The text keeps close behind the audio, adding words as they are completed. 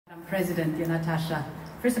Madam President, dear Natasha,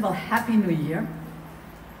 first of all, Happy New Year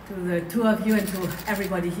to the two of you and to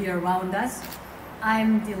everybody here around us.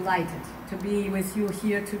 I'm delighted to be with you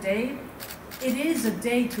here today. It is a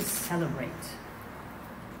day to celebrate.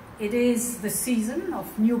 It is the season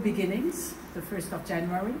of new beginnings, the 1st of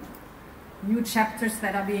January, new chapters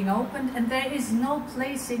that are being opened, and there is no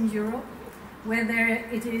place in Europe where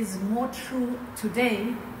it is more true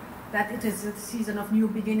today that it is a season of new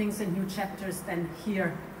beginnings and new chapters than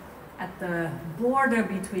here at the border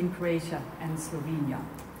between Croatia and Slovenia.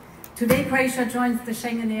 Today, Croatia joins the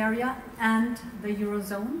Schengen area and the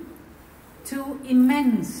Eurozone, two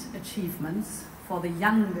immense achievements for the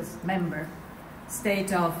youngest member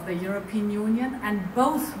state of the European Union, and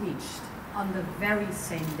both reached on the very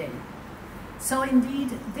same day. So indeed,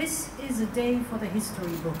 this is a day for the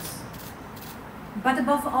history books. But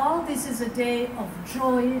above all, this is a day of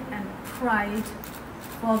joy and pride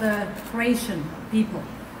for the Croatian people.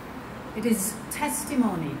 It is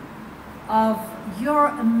testimony of your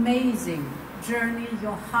amazing journey,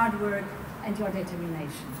 your hard work, and your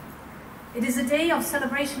determination. It is a day of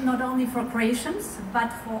celebration not only for Croatians,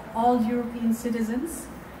 but for all European citizens.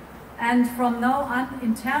 And from now on,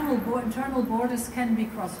 internal borders can be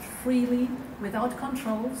crossed freely, without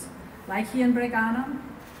controls, like here in Bregani,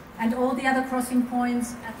 and all the other crossing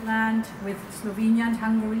points at land with Slovenia and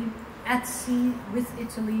Hungary, at sea with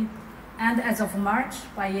Italy, and as of March,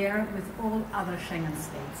 by air with all other Schengen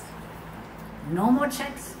states. No more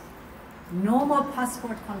checks, no more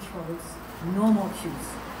passport controls, no more queues.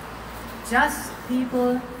 Just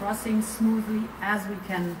people crossing smoothly, as we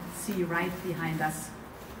can see right behind us.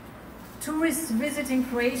 Tourists visiting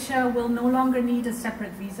Croatia will no longer need a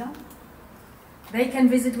separate visa. They can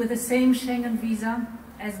visit with the same Schengen visa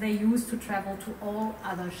as they use to travel to all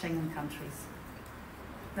other Schengen countries.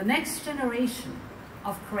 The next generation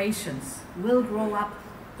of Croatians will grow up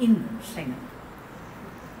in Schengen.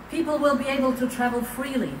 People will be able to travel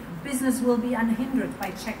freely. Business will be unhindered by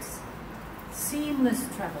checks. Seamless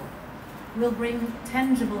travel will bring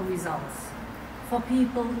tangible results for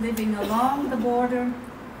people living along the border,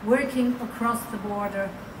 working across the border,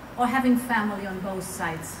 or having family on both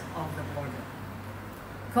sides of the border.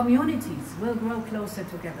 Communities will grow closer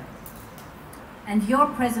together. And your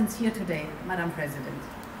presence here today, Madam President,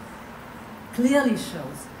 clearly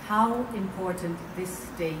shows how important this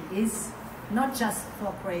day is, not just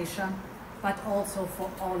for Croatia, but also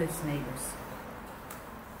for all its neighbors.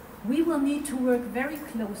 We will need to work very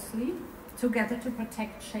closely together to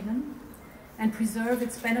protect Schengen and preserve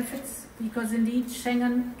its benefits, because indeed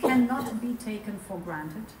Schengen cannot be taken for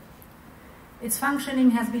granted. Its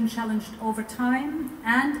functioning has been challenged over time,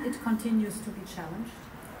 and it continues to be challenged.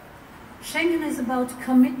 Schengen is about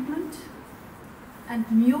commitment and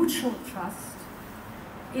mutual trust.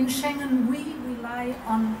 In Schengen, we rely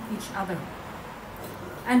on each other.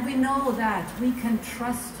 And we know that we can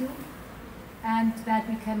trust you and that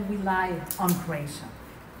we can rely on Croatia.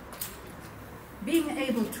 Being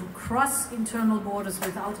able to cross internal borders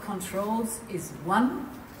without controls is one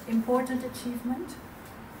important achievement.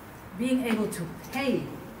 Being able to pay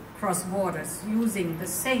cross borders using the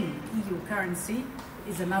same EU currency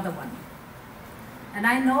is another one. And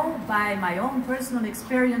I know by my own personal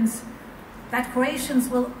experience that Croatians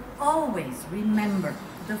will always remember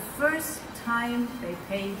the first time they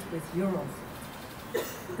paid with euros.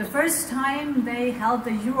 The first time they held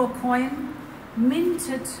the euro coin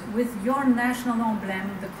minted with your national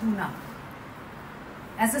emblem, the kuna,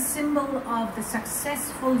 as a symbol of the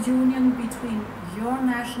successful union between your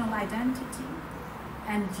national identity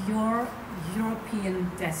and your European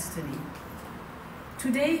destiny.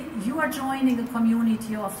 Today, you are joining a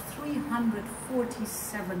community of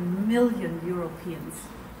 347 million Europeans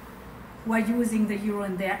who are using the euro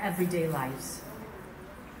in their everyday lives.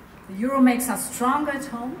 The euro makes us stronger at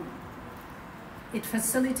home. It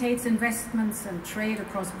facilitates investments and trade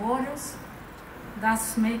across borders,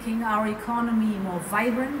 thus making our economy more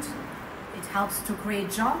vibrant. It helps to create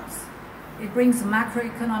jobs. It brings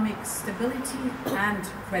macroeconomic stability and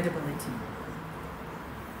credibility.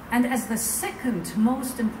 And as the second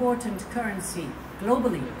most important currency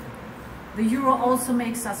globally, the euro also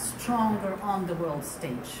makes us stronger on the world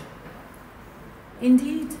stage.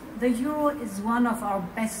 Indeed, the euro is one of our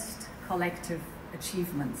best collective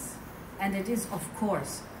achievements, and it is, of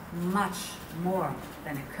course, much more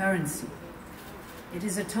than a currency. It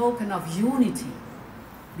is a token of unity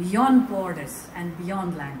beyond borders and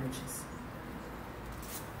beyond languages.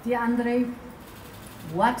 Dear Andrej,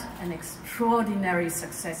 what an extraordinary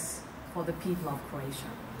success for the people of Croatia.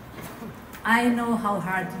 I know how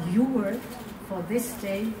hard you worked for this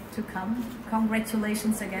day to come.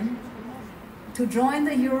 Congratulations again. to join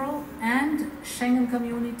the Euro and Schengen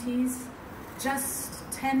communities just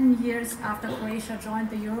 10 years after Croatia joined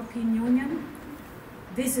the European Union.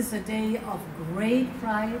 This is a day of great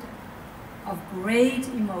pride, of great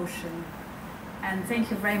emotion, and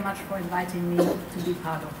thank you very much for inviting me to be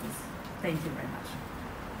part of this. Thank you very much.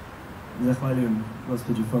 Zahvaljujem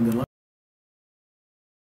gospođi von der Leyen.